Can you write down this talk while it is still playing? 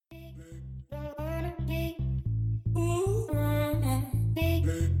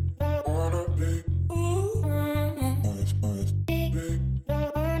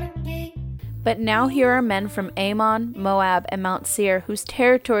But now here are men from Ammon, Moab, and Mount Seir, whose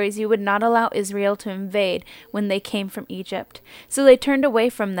territories you would not allow Israel to invade when they came from Egypt. So they turned away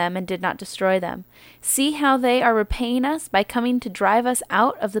from them and did not destroy them. See how they are repaying us by coming to drive us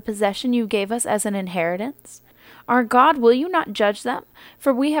out of the possession you gave us as an inheritance? Our God, will you not judge them?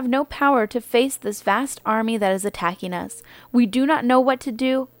 For we have no power to face this vast army that is attacking us. We do not know what to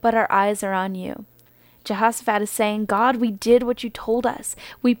do, but our eyes are on you. Jehoshaphat is saying, God, we did what you told us.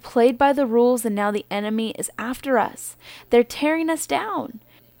 We played by the rules, and now the enemy is after us. They're tearing us down.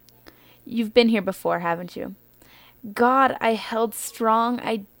 You've been here before, haven't you? God, I held strong.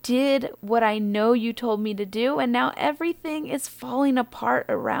 I did what I know you told me to do, and now everything is falling apart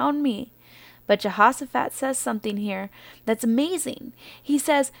around me. But Jehoshaphat says something here that's amazing. He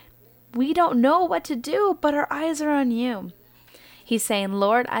says, we don't know what to do, but our eyes are on you. He's saying,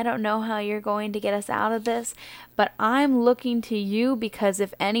 Lord, I don't know how you're going to get us out of this, but I'm looking to you because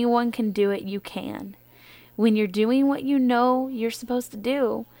if anyone can do it, you can. When you're doing what you know you're supposed to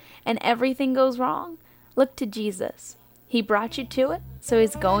do and everything goes wrong, look to Jesus. He brought you to it, so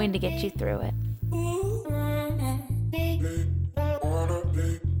he's going to get you through it.